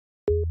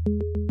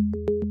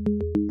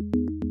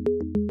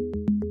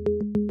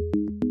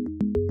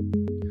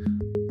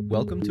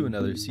Welcome to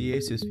another CA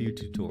SYSVIEW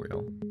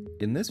tutorial.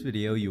 In this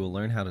video, you will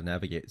learn how to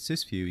navigate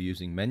SYSVIEW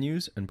using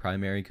menus and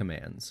primary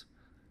commands.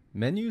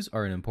 Menus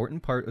are an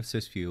important part of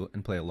SYSVIEW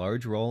and play a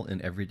large role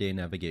in everyday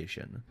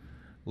navigation.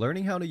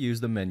 Learning how to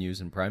use the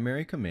menus and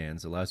primary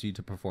commands allows you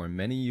to perform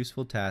many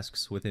useful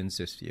tasks within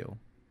SYSVIEW.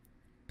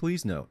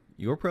 Please note,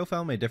 your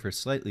profile may differ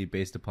slightly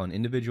based upon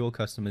individual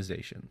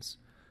customizations.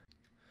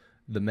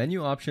 The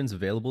menu options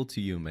available to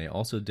you may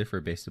also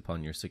differ based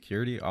upon your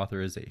security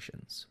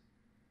authorizations.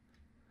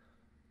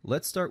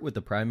 Let's start with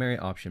the primary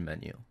option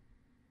menu.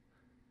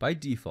 By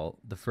default,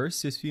 the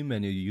first SYSVIEW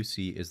menu you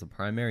see is the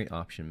primary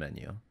option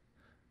menu.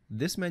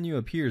 This menu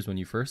appears when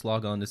you first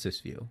log on to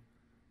SYSVIEW.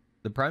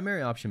 The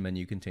primary option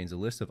menu contains a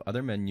list of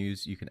other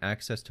menus you can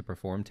access to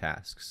perform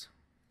tasks.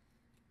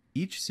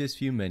 Each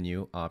SYSVIEW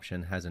menu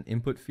option has an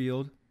input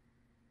field,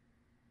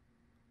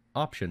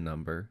 option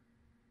number,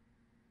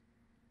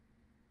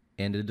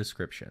 and a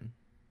description.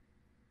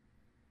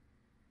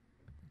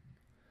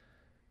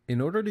 In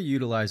order to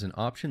utilize an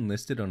option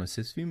listed on a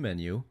SYSVIEW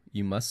menu,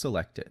 you must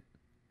select it.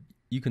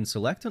 You can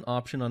select an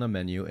option on a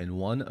menu in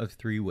one of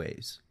three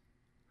ways.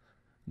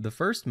 The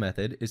first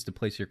method is to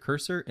place your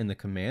cursor in the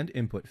command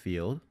input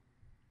field,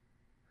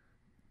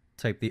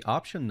 type the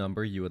option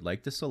number you would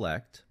like to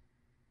select,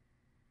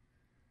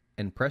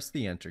 and press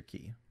the enter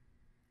key.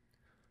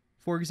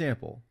 For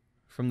example,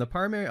 from the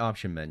primary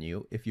option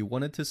menu, if you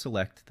wanted to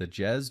select the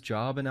JES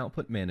Job and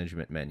Output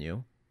Management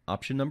menu,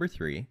 option number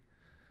 3,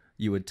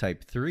 you would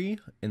type 3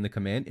 in the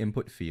command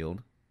input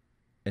field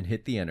and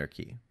hit the enter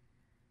key.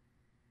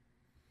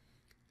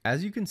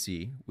 As you can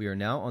see, we are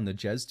now on the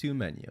JES 2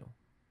 menu.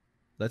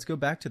 Let's go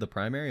back to the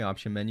primary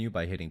option menu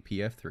by hitting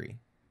PF3.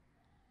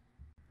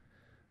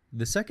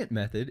 The second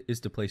method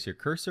is to place your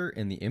cursor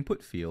in the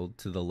input field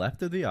to the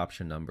left of the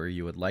option number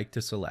you would like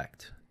to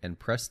select and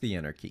press the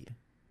enter key.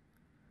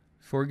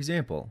 For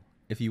example,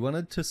 if you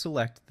wanted to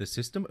select the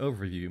System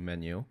Overview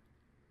menu,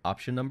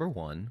 option number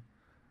 1,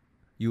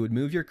 you would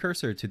move your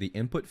cursor to the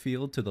input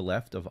field to the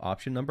left of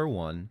option number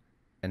 1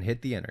 and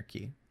hit the enter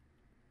key.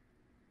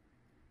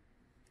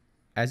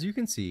 As you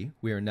can see,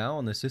 we are now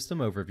on the System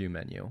Overview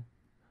menu.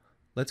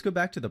 Let's go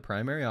back to the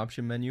primary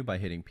option menu by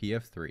hitting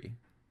PF3.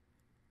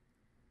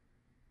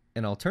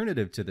 An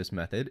alternative to this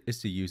method is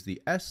to use the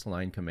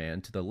S-line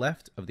command to the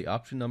left of the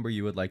option number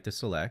you would like to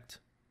select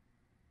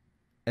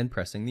and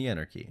pressing the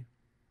enter key.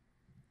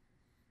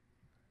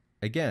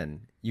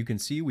 Again, you can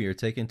see we are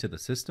taken to the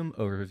System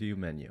Overview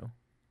menu.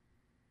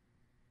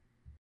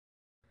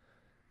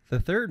 The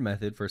third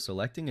method for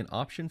selecting an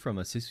option from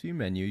a SYSVIEW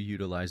menu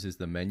utilizes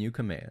the menu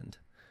command.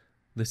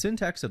 The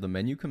syntax of the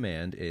menu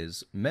command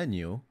is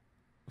menu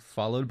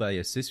followed by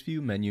a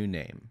SYSVIEW menu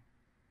name.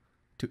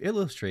 To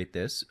illustrate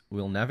this,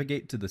 we'll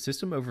navigate to the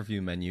System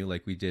Overview menu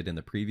like we did in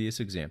the previous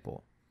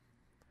example.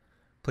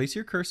 Place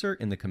your cursor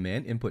in the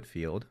command input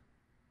field,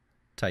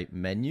 type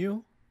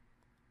menu,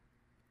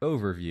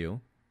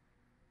 overview,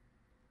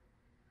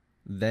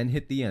 then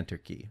hit the enter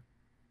key.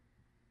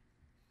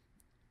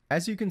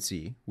 As you can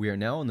see, we are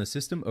now on the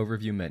System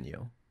Overview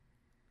menu.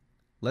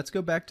 Let's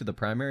go back to the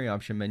primary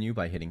option menu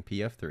by hitting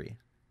PF3.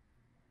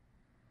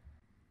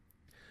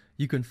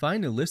 You can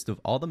find a list of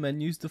all the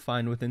menus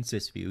defined within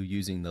SYSVIEW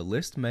using the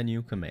list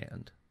menu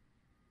command.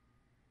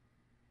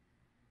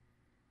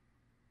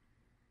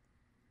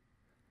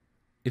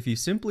 If you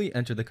simply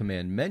enter the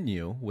command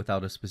menu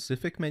without a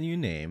specific menu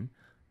name,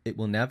 it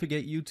will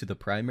navigate you to the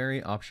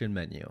primary option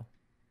menu.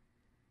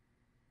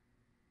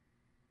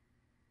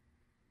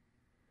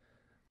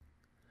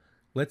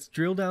 Let's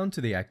drill down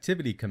to the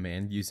activity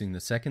command using the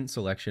second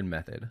selection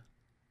method.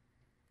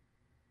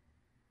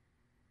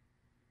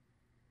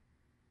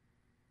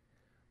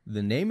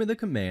 The name of the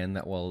command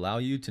that will allow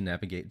you to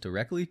navigate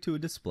directly to a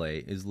display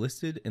is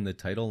listed in the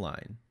title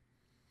line.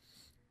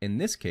 In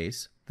this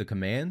case, the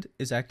command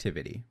is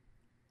activity.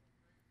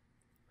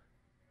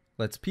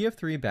 Let's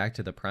PF3 back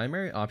to the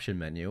primary option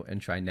menu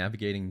and try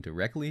navigating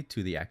directly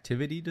to the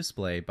activity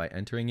display by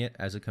entering it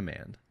as a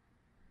command.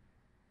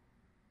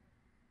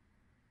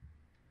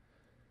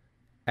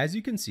 As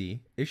you can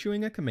see,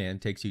 issuing a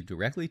command takes you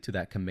directly to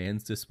that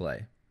command's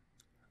display.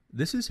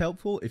 This is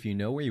helpful if you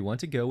know where you want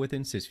to go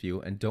within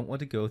SYSVIEW and don't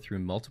want to go through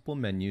multiple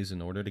menus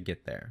in order to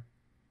get there.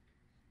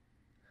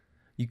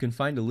 You can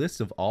find a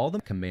list of all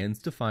the commands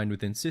defined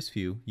within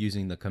SYSVIEW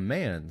using the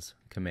commands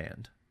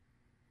command.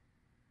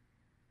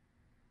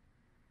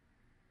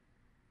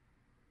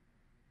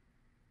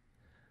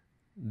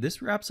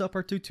 This wraps up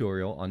our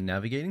tutorial on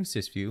navigating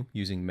SYSVIEW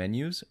using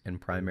menus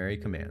and primary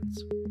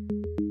commands.